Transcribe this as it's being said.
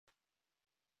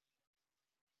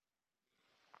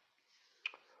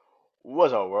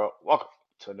What's up, world? Welcome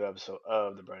to another episode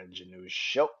of the Brandon Janu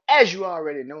Show. As you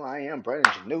already know, I am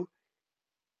Brandon Janu.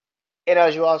 And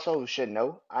as you also should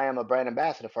know, I am a brand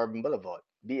ambassador for Urban Boulevard,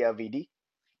 BLVD.co.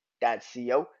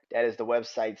 That is the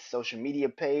website's social media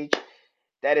page.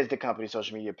 That is the company's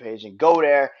social media page. And go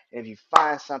there, and if you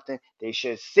find something, they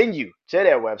should send you to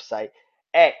their website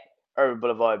at Urban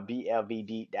Boulevard,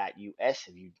 BLVD.us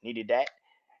if you needed that.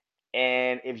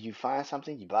 And if you find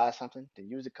something, you buy something, then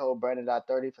use the code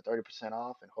Brandon.30 for 30%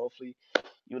 off. And hopefully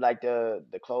you like the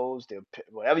clothes,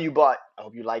 whatever you bought. I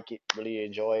hope you like it, really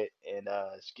enjoy it. And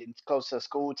it's getting close to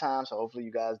school time, so hopefully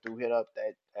you guys do hit up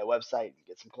that website and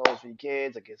get some clothes for your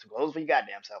kids or get some clothes for your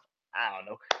goddamn self. I don't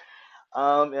know.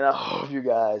 And I hope you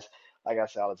guys, like I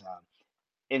say all the time,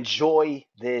 enjoy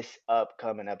this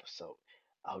upcoming episode.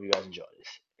 I hope you guys enjoy this.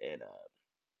 And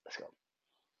let's go.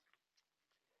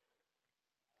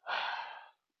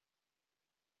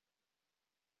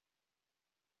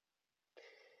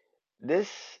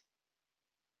 This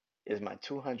is my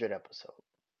 200 episode.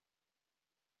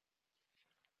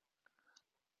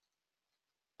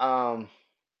 Um,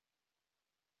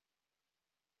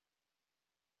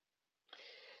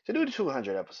 to do the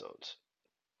 200 episodes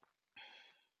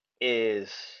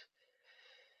is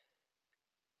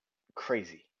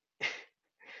crazy.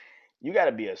 You got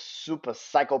to be a super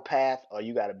psychopath or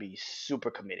you got to be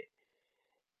super committed.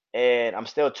 And I'm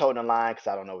still toting the line because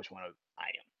I don't know which one I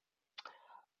am.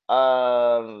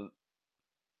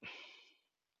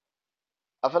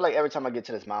 I feel like every time I get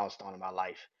to this milestone in my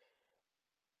life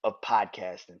of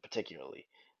podcasting, particularly,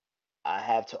 I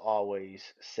have to always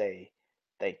say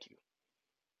thank you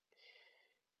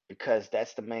because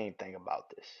that's the main thing about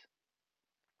this.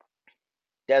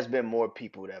 There's been more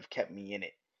people that have kept me in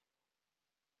it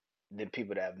than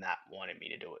people that have not wanted me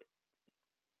to do it.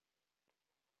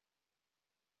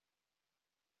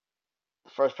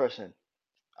 The first person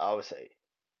I always say,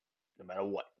 no matter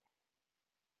what,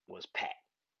 was Pat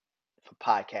for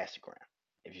Podcastagram.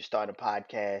 If you start a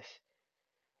podcast,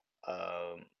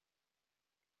 um,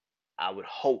 I would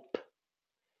hope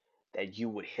that you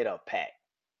would hit up Pat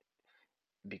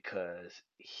because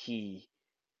he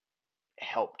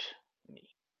helped me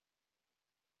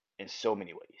in so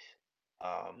many ways.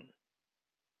 Um,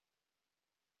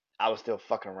 I was still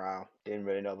fucking around, didn't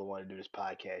really know if I wanted to do this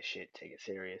podcast shit, take it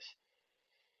serious,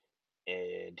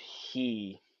 and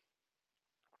he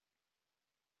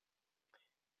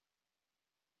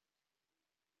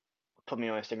put me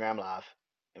on Instagram Live,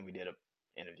 and we did a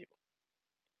interview,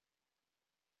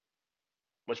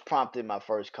 which prompted my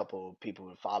first couple of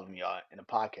people to follow me in the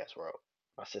podcast world.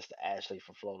 My sister Ashley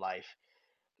from Flow Life,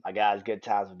 my guys Good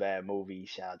Times with Bad Movies.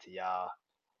 Shout out to y'all.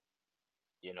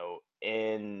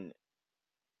 And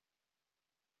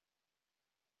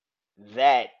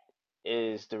that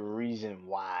is the reason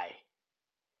why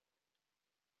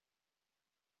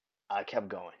I kept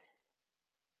going.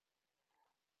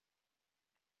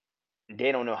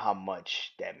 They don't know how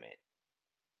much that meant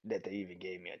that they even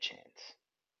gave me a chance.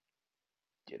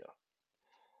 You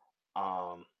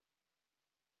know,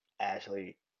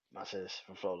 Ashley, my sis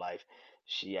from Flow Life,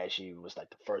 she actually was like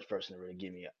the first person to really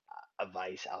give me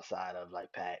advice outside of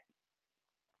like Pat.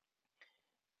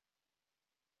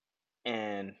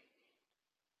 And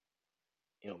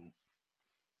a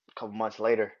couple months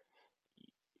later,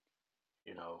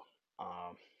 you know,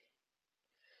 um,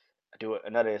 I do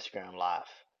another Instagram live.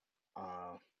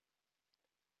 Um,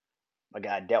 my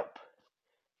guy Delp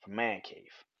from Man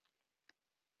Cave.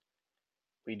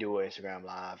 We do an Instagram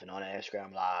live, and on the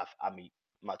Instagram live, I meet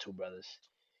my two brothers,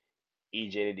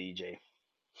 EJ the DJ,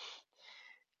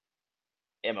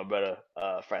 and my brother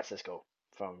Francisco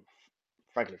from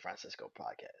Frankly Francisco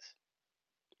podcast,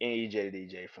 and EJ the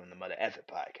DJ from the Mother Effort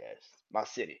podcast. My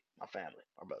city, my family,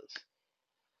 my brothers.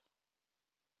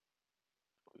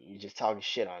 You just talking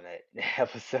shit on that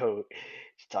episode.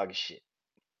 Just talking shit.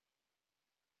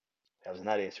 That was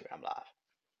another Instagram live.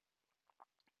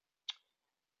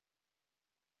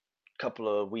 A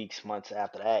couple of weeks, months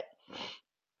after that,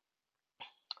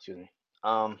 excuse me.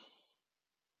 Um,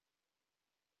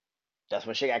 that's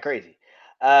when shit got crazy.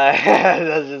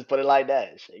 Let's just put it like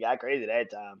that. Shit got crazy that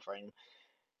time frame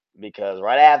because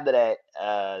right after that,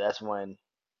 that's when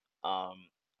um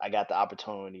I got the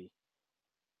opportunity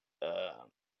uh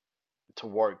to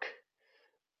work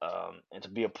and to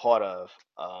be a part of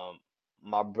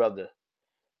my brother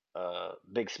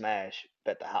Big Smash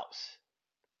Bet the House.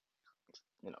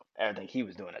 Everything he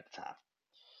was doing at the time.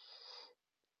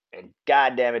 And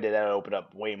god damn it, did that open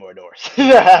up way more doors.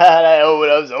 That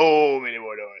opened up so many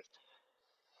more doors.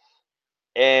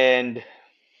 And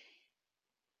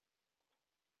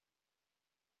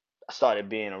I started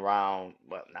being around,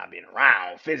 well, not being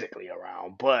around physically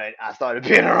around, but I started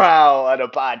being around other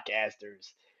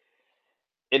podcasters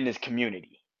in this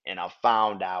community, and I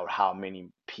found out how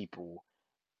many people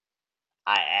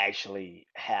I actually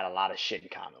had a lot of shit in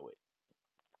common with,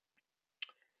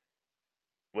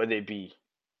 whether it be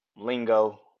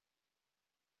lingo,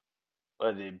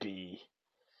 whether it be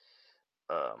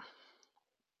um,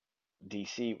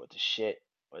 DC with the shit,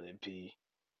 whether it be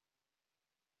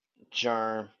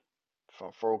Germ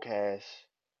from Frocast,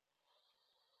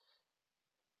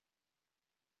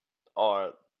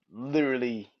 or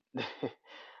literally,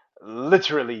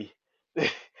 literally,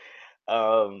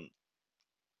 um,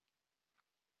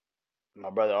 my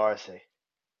brother Arce,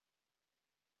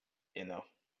 you know,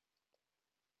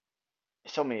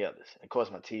 so many others. Of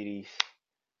course, my TDs,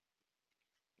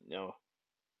 you know,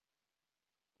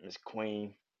 Miss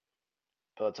Queen,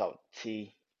 Pillow Talk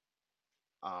T,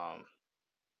 um,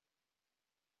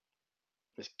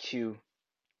 Miss Q,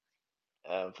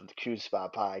 from the Q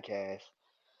Spot podcast.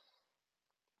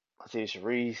 I see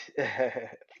Sharice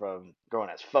from Growing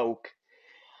as Folk.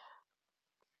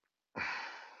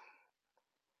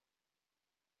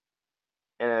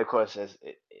 And then, of course, it's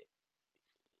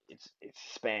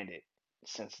expanded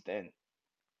since then.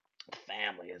 The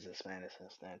family has expanded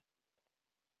since then.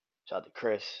 Shout out to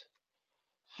Chris,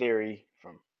 Theory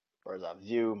from Bird's Eye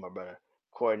View, my brother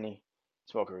Courtney,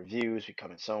 Smoker Reviews. We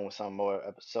coming soon with some more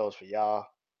episodes for y'all.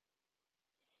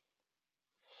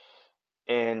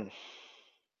 And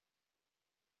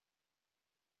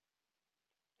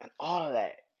all of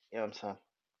that, you know what I'm saying?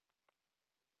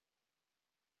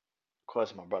 Of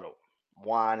course, my brother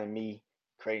Juan and me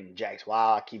creating Jack's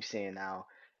Wild. I keep seeing now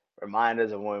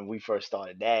reminders of when we first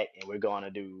started that, and we're going to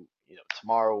do,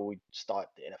 tomorrow we start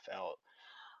the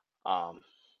NFL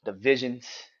divisions,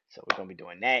 so we're going to be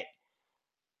doing that.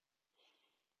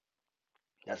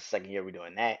 That's the second year we're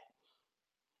doing that.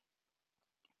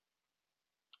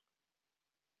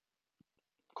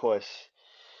 Of course,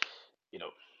 you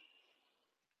know,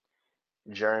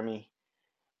 Jeremy,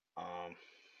 um,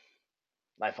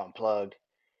 Life Unplugged,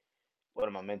 one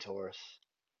of my mentors,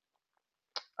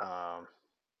 um,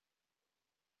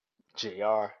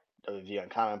 JR, WV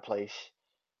Uncommonplace,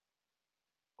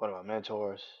 one of my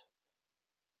mentors,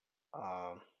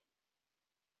 um,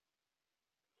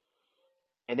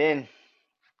 and then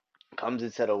comes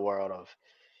into the world of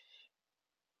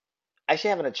actually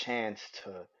having a chance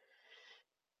to,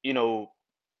 you know,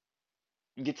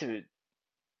 get to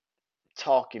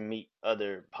talk and meet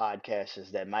other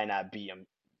podcasters that might not be,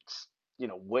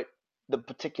 with the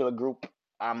particular group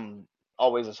I'm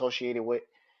always associated with,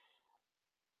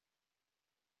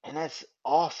 and that's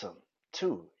awesome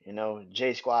too.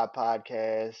 J Squad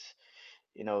podcast,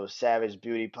 Savage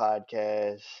Beauty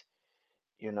podcast.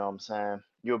 You know what I'm saying?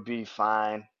 You'll be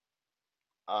fine.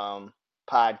 Um,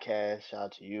 podcast. Shout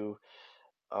out to you.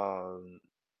 Um,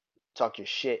 Talk Your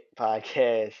Shit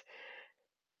podcast.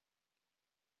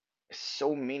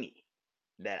 So many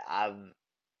that I've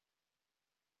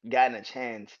gotten a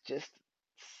chance just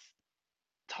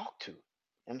talk to. You know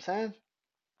what I'm saying?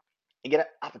 And get an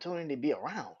opportunity to be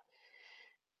around.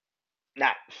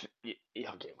 Not,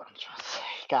 y'all get what I'm trying to say.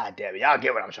 God damn it. Y'all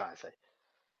get what I'm trying to say.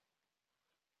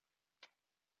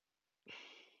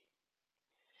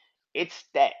 It's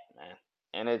that, man.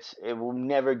 And it will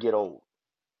never get old.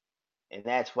 And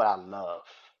that's what I love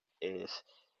is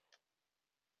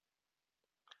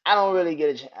I don't really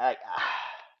get a chance.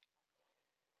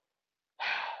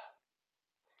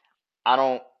 I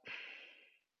don't,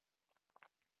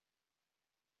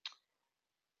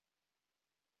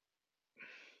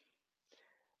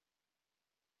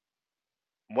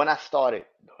 when I started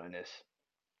doing this,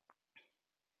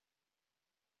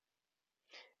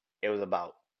 it was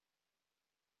about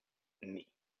me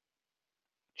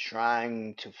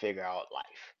trying to figure out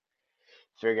life,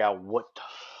 figure out what the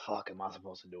fuck am I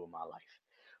supposed to do with my life?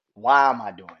 Why am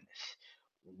I doing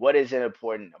this? What is it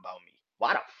important about me?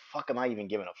 Why the fuck am I even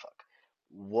giving a fuck?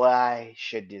 Why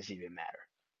should this even matter?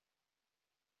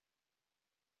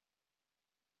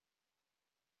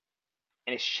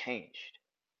 And it's changed.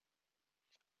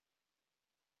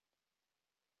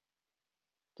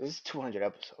 This is 200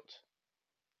 episodes.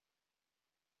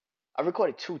 I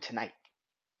recorded two tonight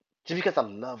just because I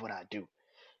love what I do.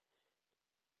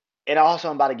 And also,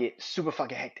 I'm about to get super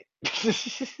fucking hectic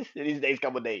in these next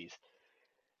couple days.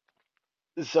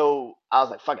 So I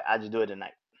was like, fuck it, I just do it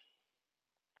tonight.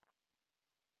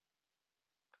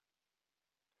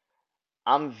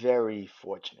 I'm very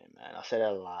fortunate, man. I say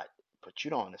that a lot, but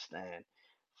you don't understand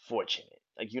fortunate.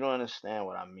 Like, you don't understand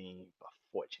what I mean by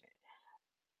fortunate.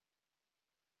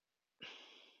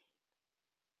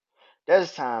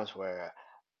 there's times where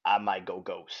I might go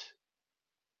ghost,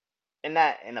 and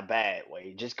not in a bad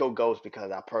way. Just go ghost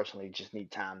because I personally just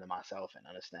need time to myself and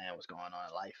understand what's going on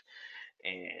in life.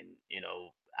 And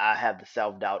I have the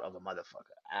self doubt of a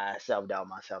motherfucker. I self doubt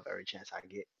myself every chance I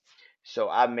get. So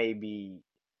I may be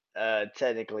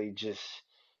technically just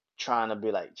trying to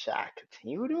be like, should I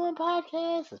continue doing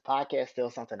podcasts? Is podcast still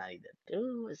something I need to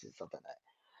do? Is it something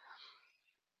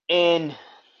that and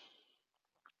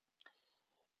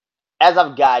as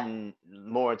I've gotten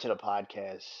more into the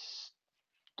podcast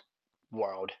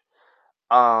world,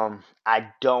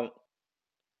 I don't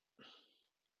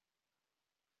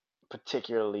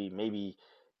particularly maybe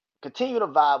continue to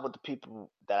vibe with the people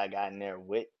that I got in there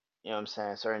with. You know what I'm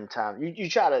saying? Certain times you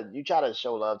try to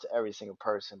show love to every single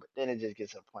person, but then it just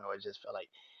gets to a point where it just feel like,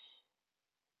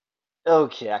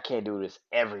 okay, I can't do this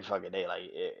every fucking day.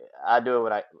 Like I do it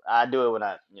when I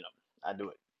do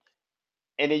it,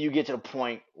 and then you get to the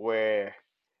point where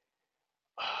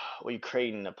you're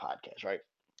creating a podcast, right?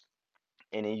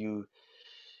 And then you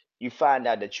find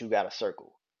out that you got a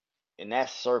circle, and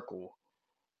that circle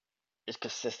is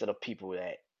consisted of people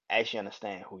that actually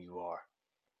understand who you are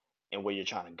and where you're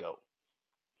trying to go,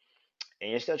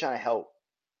 and you're still trying to help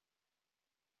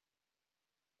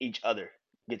each other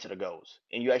get to the goals,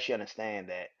 and you actually understand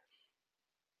that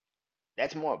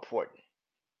that's more important,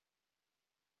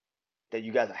 that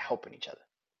you guys are helping each other.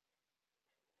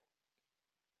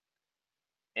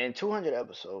 And 200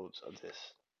 episodes of this,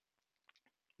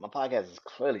 my podcast is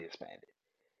clearly expanded.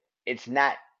 It's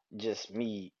not just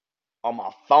me on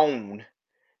my phone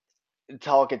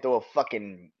talking through a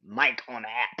fucking mic on an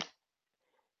app.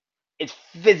 It's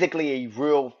physically a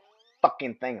real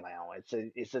fucking thing now.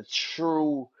 It's a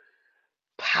true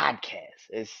podcast.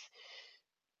 It's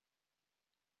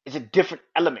a different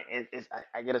element.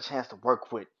 I get a chance to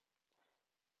work with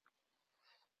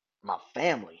my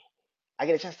family. I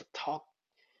get a chance to talk,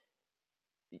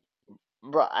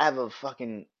 bro. I have a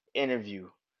fucking interview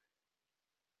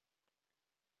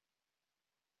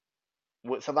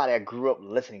with somebody I grew up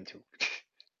listening to.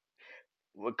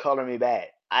 With Color Me Bad.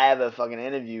 I have a fucking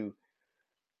interview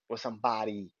with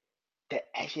somebody that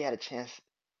actually had a chance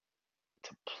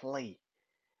to play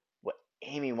with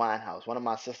Amy Winehouse, one of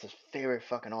my sister's favorite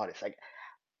fucking artists. Like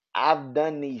I've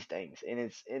done these things, and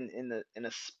it's in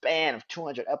a span of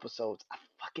 200 episodes. I've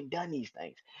fucking done these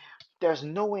things. There's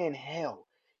no way in hell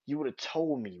you would have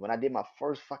told me when I did my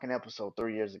first fucking episode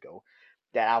 3 years ago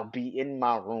that I'll be in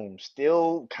my room,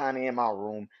 still kind of in my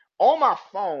room, on my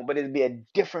phone, but it'd be a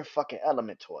different fucking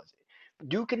element towards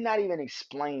it. You could not even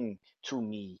explain to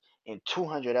me in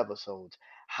 200 episodes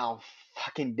how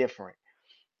fucking different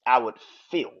I would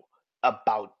feel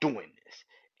about doing this.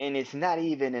 And it's not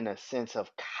even in a sense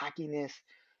of cockiness,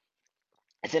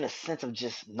 it's in a sense of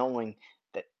just knowing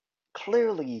that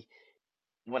clearly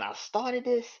when I started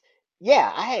this,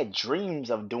 yeah, I had dreams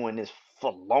of doing this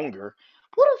for longer.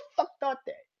 Who the fuck thought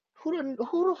that? Who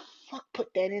the fuck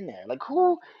put that in there? Like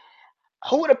who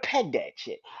would have pegged that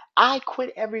shit? I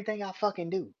quit everything I fucking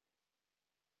do.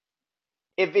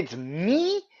 If it's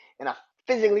me and I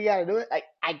physically gotta do it, like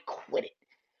I quit it.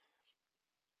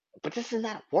 But this is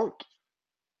not work.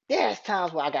 There's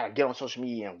times where I gotta get on social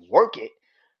media and work it,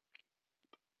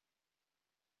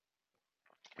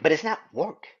 but it's not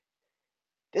work.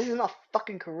 This is my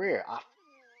fucking career. I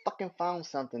fucking found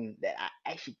something that I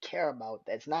actually care about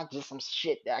that's not just some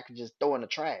shit that I can just throw in the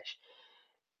trash.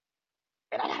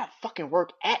 And I gotta fucking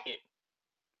work at it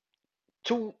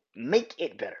to make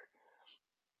it better.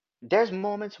 There's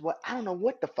moments where I don't know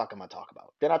what the fuck am I talking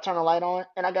about. Then I turn the light on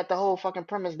and I got the whole fucking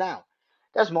premise down.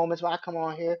 There's moments where I come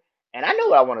on here and I know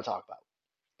what I want to talk about.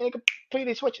 And it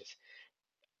completely switches.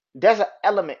 There's an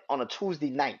element on a Tuesday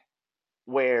night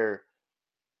where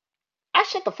I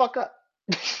shut the fuck up.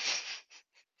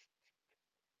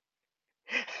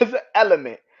 There's an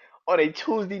element on a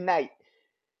Tuesday night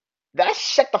that I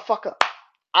shut the fuck up.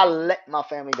 I let my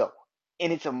family go.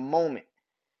 And it's a moment.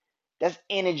 That's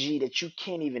energy that you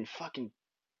can't even fucking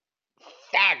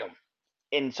fathom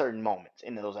in certain moments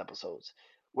in those episodes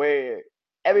where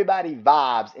everybody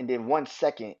vibes and then 1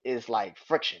 second is like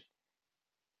friction.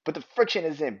 But the friction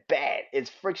isn't bad. It's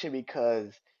friction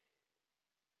because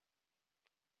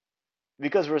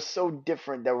we're so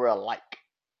different that we're alike.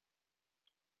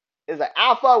 It's like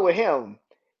I fuck with him,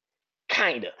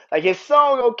 kinda. Like his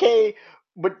song okay,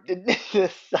 but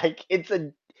it's like it's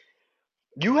a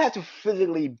you have to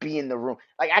physically be in the room.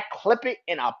 Like I clip it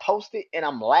and I post it and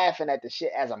I'm laughing at the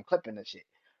shit as I'm clipping the shit.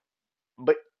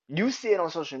 But you see it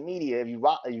on social media if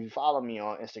you follow me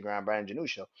on Instagram, Brandon Janu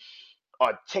Show,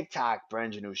 or TikTok,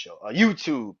 Brandon Janu Show, or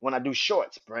YouTube when I do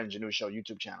shorts, Brandon Janu Show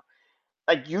YouTube channel.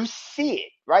 Like you see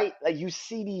it, right? Like you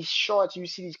see these shorts, you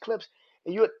see these clips,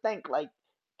 and you would think like,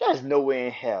 there's no way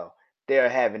in hell they're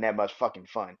having that much fucking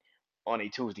fun on a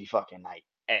Tuesday fucking night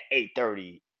at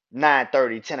 8:30,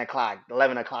 9:30, 10 o'clock,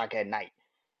 11 o'clock at night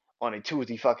on a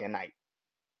Tuesday fucking night.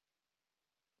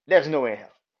 There's no way in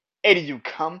hell. And then you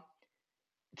come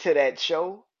to that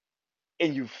show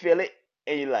and you feel it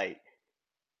and you're like,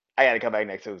 I gotta come back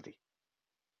next Tuesday.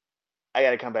 I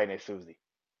gotta come back next Tuesday.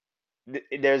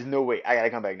 There's no way. I gotta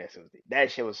come back next Tuesday.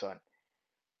 That shit was fun.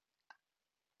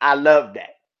 I love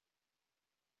that.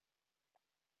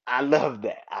 I love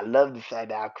that. I love the fact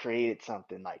that I created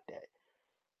something like that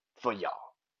for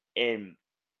y'all. And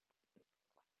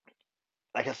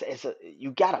like I said,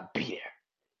 you gotta be there.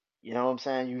 You know what I'm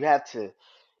saying? You have to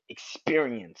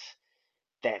experience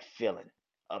that feeling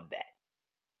of that.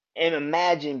 And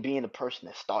imagine being the person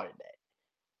that started that.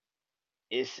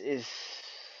 It's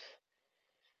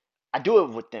I do it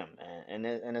with them, man,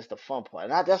 and it's the fun part.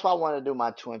 And that's why I wanted to do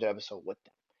my 200 episode with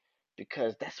them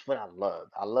because that's what I love.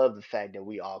 I love the fact that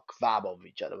we all vibe over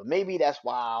each other. But maybe that's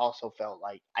why I also felt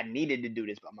like I needed to do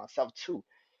this by myself too,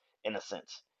 in a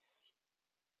sense,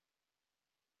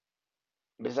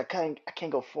 because I can't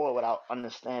go forward without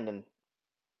understanding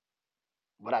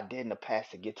what I did in the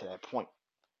past to get to that point.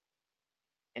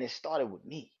 And it started with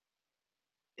me.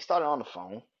 It started on the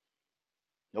phone,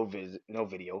 no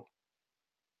video,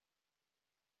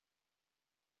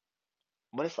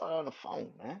 but it started on the phone,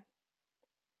 man.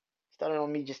 It started on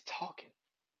me just talking.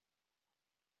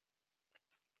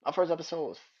 My first episode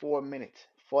was 4 minutes,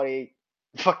 48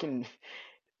 fucking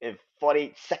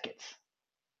 48 seconds.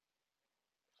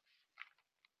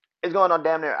 It's going on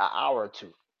damn near an hour or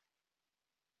two.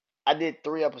 I did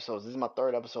 3 episodes. This is my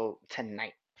third episode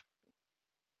tonight.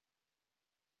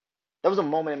 There was a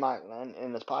moment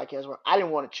in this podcast where I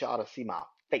didn't want y'all to see my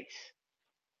face.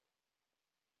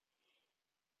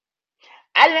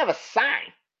 I didn't have a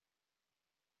sign.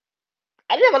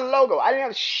 I didn't have a logo. I didn't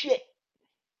have shit.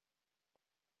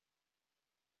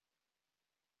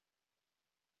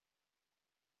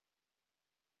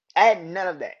 I had none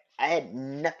of that. I had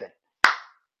nothing.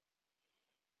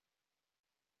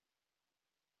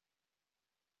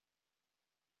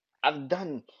 I've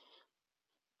done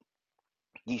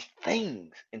these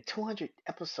things in 200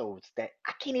 episodes that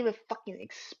I can't even fucking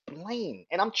explain.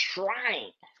 And I'm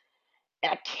trying.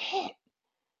 And I can't.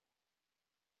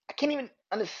 I can't even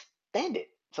understand it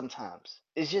sometimes.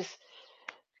 It's just,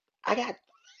 I got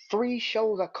 3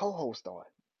 shows I co host on.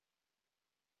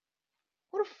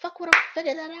 Who the fuck would have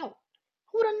figured that out?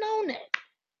 Who would have known that?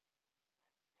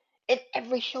 And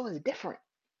every show is different.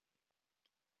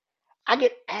 I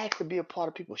get asked to be a part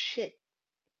of people's shit.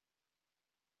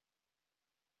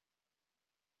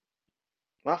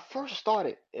 When I first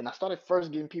started, and I started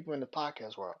first getting people in the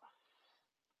podcast world,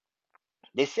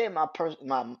 they said my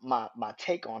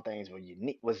take on things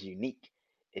was unique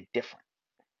and different.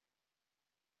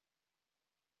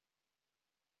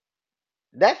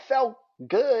 That felt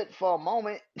good for a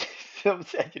moment. I'm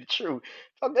saying the truth.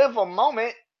 Felt good for a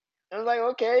moment. I was like,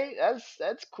 okay,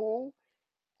 that's cool.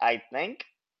 I think.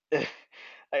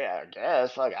 I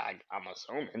guess. Fuck, I'm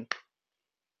assuming.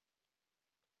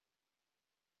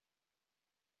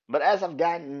 But as I've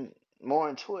gotten more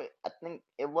into it, I think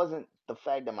it wasn't the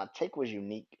fact that my take was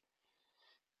unique.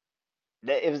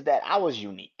 That it was that I was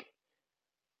unique.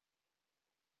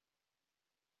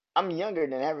 I'm younger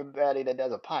than everybody that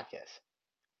does a podcast.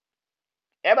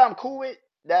 Everybody I'm cool with,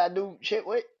 that I do shit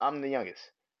with, I'm the youngest.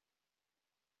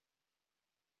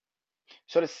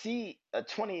 So to see a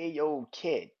 28-year-old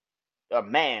kid, a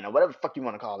man, or whatever the fuck you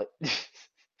want to call it,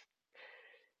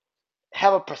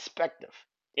 have a perspective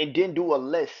and then do a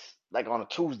list like on a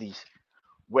Tuesdays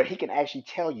where he can actually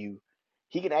tell you,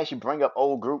 he can actually bring up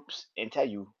old groups and tell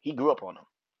you he grew up on them.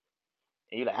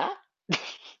 And you're like, huh?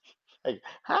 Like,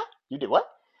 huh? You did what?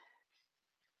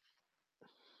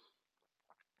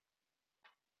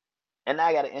 And now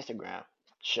I got an Instagram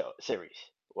show series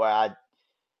where at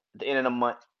the end of the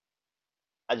month,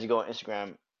 I just go on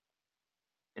Instagram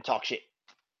and talk shit.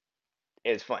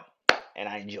 It's fun and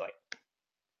I enjoy it.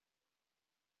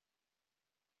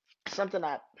 Something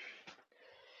I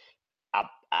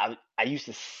used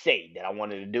to say that I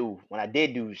wanted to do when I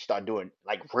did start doing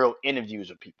like real interviews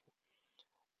with people.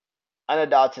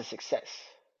 Underdog to success.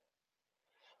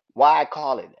 Why I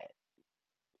call it that?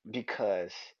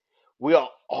 Because we are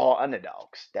all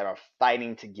underdogs that are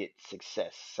fighting to get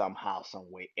success somehow, some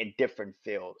way in different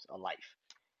fields of life.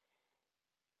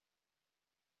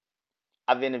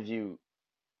 I've interviewed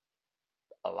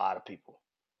a lot of people.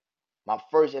 My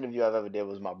first interview I've ever did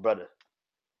was my brother,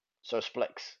 Sir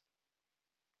Splex,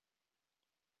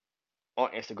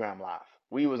 on Instagram Live.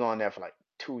 We was on there for like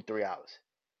 2, 3 hours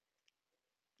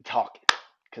talking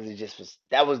because it just was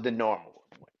that was the normal.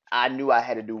 I knew I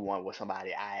had to do one with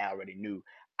somebody I already knew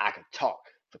I could talk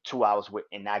for 2 hours with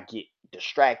and not get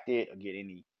distracted or get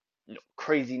any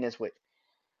craziness with.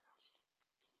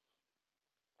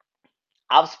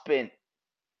 I've spent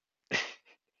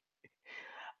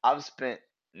I've spent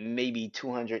maybe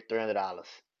 $200, $300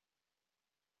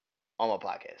 on my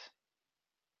podcast.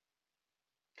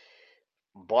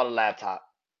 Bought a laptop.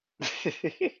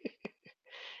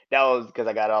 That was because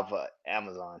I got it off of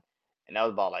Amazon, and that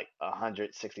was about like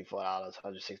 $164,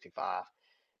 165,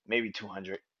 maybe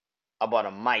 200. I bought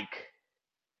a mic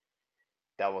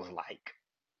that was like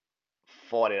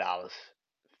 $40,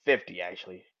 50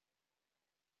 actually,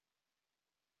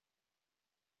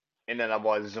 and then I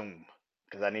bought Zoom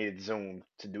because I needed Zoom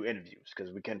to do interviews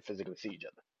because we couldn't physically see each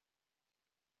other,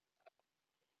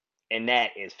 and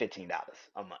that is $15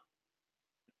 a month.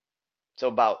 So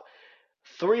about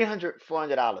 $300,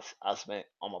 $400 I spent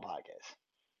on my podcast.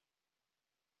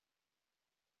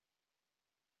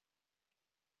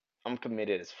 I'm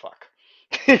committed as fuck.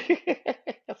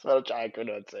 That's what I'm trying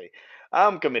to say.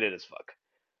 I'm committed as fuck.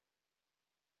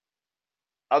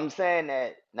 I'm saying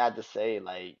that not to say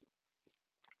like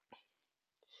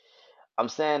I'm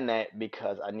saying that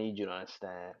because I need you to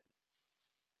understand.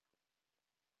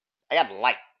 I got a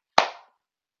light.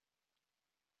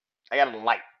 I got a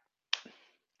light.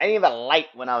 I didn't have a light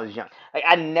when I was young. Like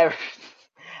I never.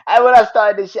 I when I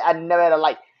started this shit, I never had a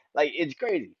light. Like it's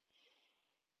crazy.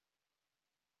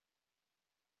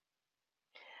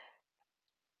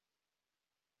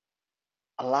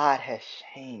 A lot has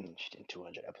changed in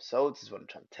 200 episodes. Is what I'm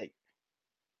trying to take.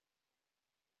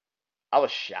 I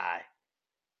was shy.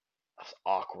 I was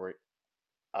awkward.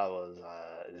 I was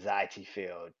anxiety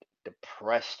filled,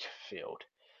 depressed filled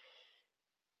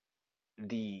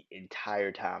the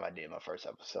entire time I did my first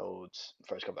couple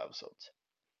episodes.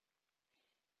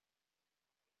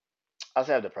 I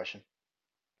also have depression,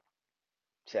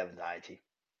 I have anxiety.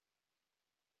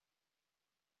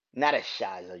 Not as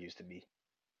shy as I used to be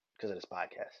because of this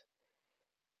podcast.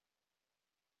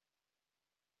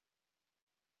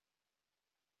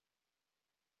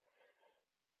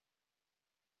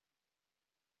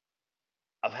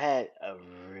 I've had a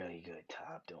really good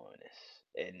time doing this.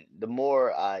 And the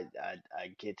more I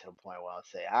get to the point where I'll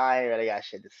say, I ain't really got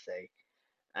shit to say.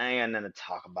 I ain't got nothing to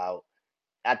talk about.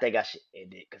 I think I should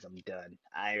end it because I'm done.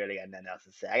 I ain't really got nothing else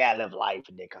to say. I gotta live life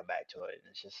and then come back to it. And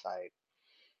it's just like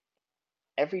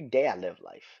every day I live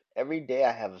life. Every day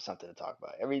I have something to talk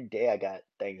about. Every day I got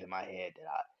things in my head that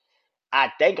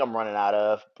I think I'm running out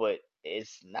of, but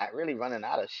it's not really running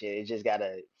out of shit. It just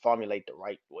gotta formulate the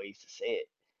right ways to say it.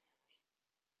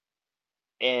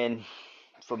 And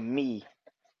for me,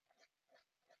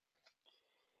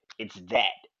 it's that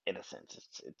in a sense.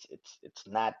 It's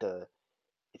not the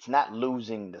it's not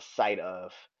losing the sight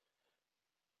of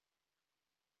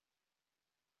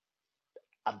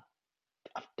I've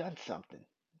I've done something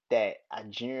that I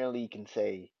generally can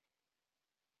say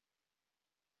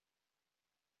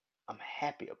I'm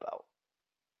happy about.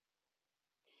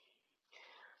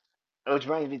 Which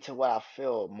brings me to what I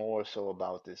feel more so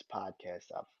about this podcast.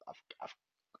 I've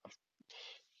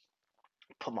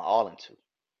put my all into.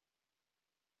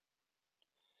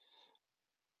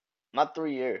 My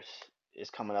 3 years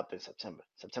is coming up in September.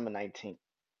 September 19th.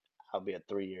 I'll be a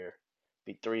 3 year,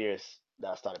 be 3 years that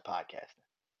I started podcasting.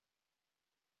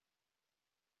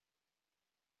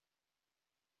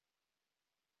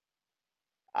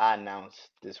 I announced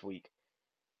this week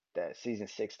that season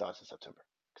 6 starts in September.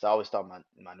 Because I always start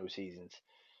my new seasons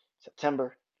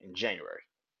September and January.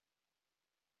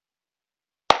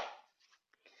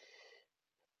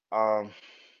 Um,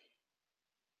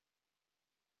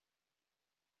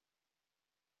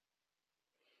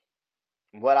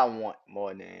 what I want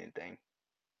more than anything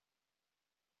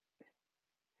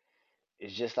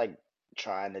is just like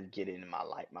trying to get into my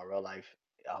life, my real life.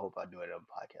 I hope I do it on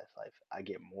podcast life. I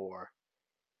get more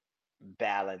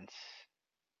balance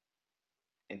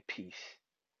and peace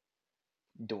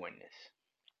doing this.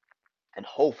 And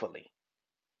hopefully,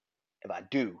 if I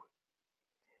do,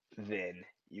 then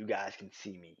you guys can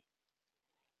see me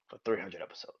for 300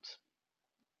 episodes.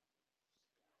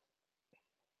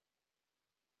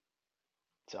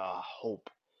 So I hope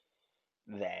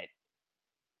that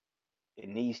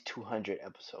in these 200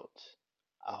 episodes,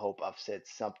 I hope I've said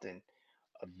something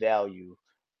of value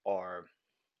or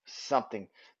something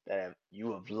that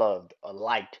you have loved or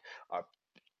liked or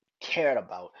cared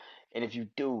about. And if you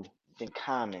do, then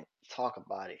comment, talk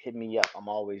about it, hit me up. I'm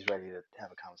always ready to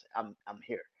have a conversation. I'm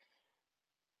here.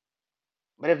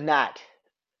 But if not,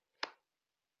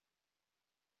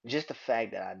 Just the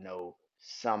fact that I know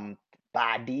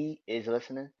somebody is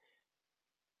listening,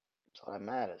 that's all that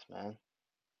matters, man.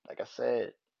 Like I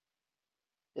said,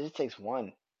 it just takes one.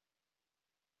 It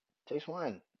takes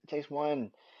one. It takes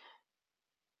one.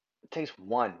 It takes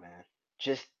one, man.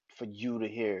 Just for you to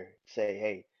hear, say,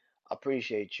 hey, I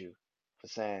appreciate you for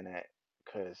saying that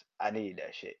because I need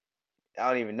that shit. I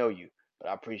don't even know you, but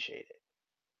I appreciate it.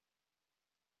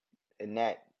 And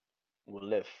that will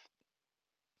lift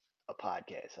a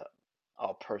podcast up,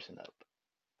 a person up,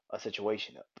 a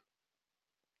situation up.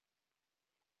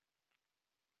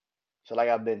 So, like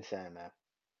I've been saying, man,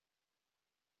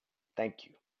 thank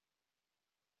you.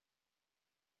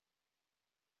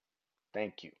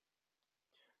 Thank you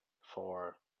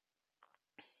for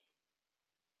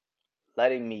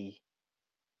letting me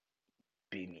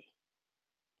be me,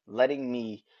 letting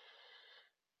me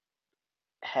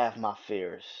have my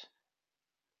fears,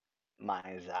 my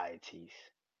anxieties,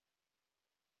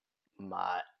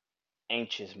 my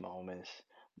anxious moments,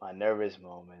 my nervous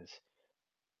moments,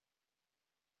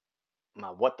 my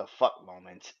what the fuck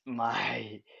moments,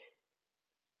 my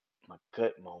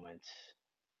good moments,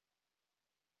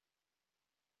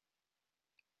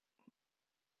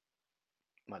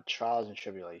 my trials and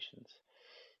tribulations,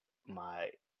 my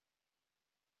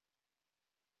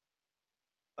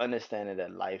understanding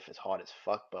that life is hard as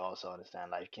fuck, but also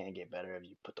understand life can get better if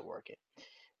you put the work in.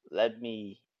 Let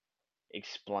me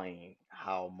explain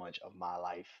how much of my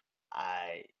life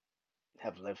I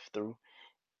have lived through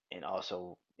and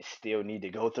also still need to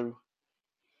go through.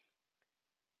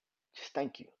 Just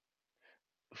thank you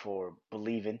for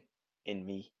believing in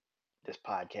me, this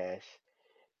podcast,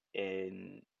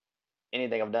 and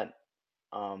anything I've done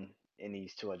in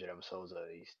these 200 episodes of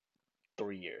these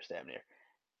 3 years, damn near.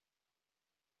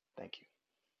 Thank you.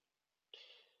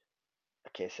 I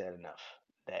can't say it enough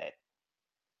that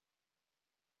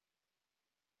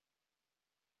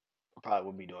I probably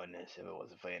wouldn't be doing this if it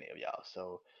wasn't for any of y'all.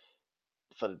 So,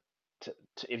 for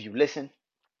if you listen,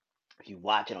 if you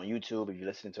watch it on YouTube, if you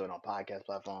listen to it on podcast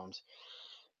platforms,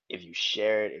 if you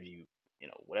share it, if you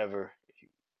know whatever, if you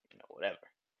know whatever.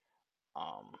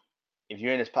 Um, if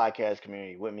you're in this podcast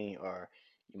community with me, or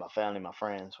you my family, my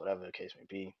friends, whatever the case may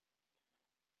be.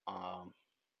 Um,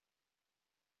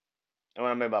 and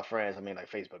when I mean by friends, I mean like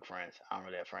Facebook friends. I don't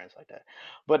really have friends like that.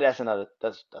 But that's another.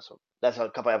 That's a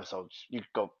couple episodes. You can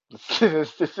go.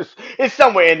 It's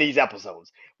somewhere in these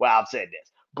episodes where I've said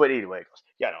this. But either way it goes,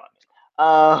 y'all know what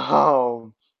I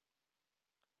mean.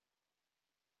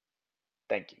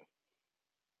 Thank you.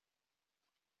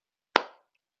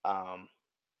 Um,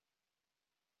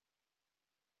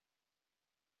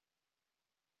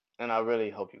 and I really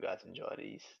hope you guys enjoy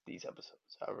these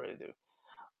episodes. I really do.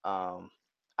 Um,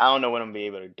 I don't know when I'm gonna be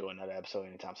able to do another episode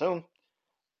anytime soon.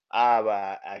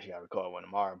 I actually got to record one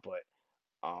tomorrow,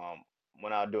 but um,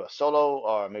 when I'll do a solo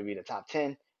or maybe the top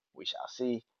 10, we shall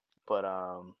see. But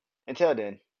until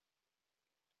then,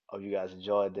 hope you guys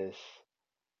enjoyed this.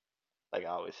 Like I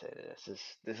always say,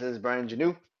 this is Brian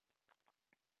Janu.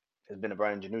 It's been a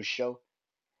Brian Janu show.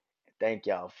 Thank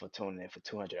y'all for tuning in for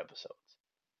 200 episodes.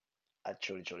 I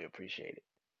truly, truly appreciate it.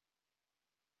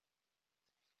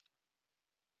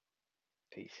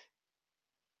 Peace.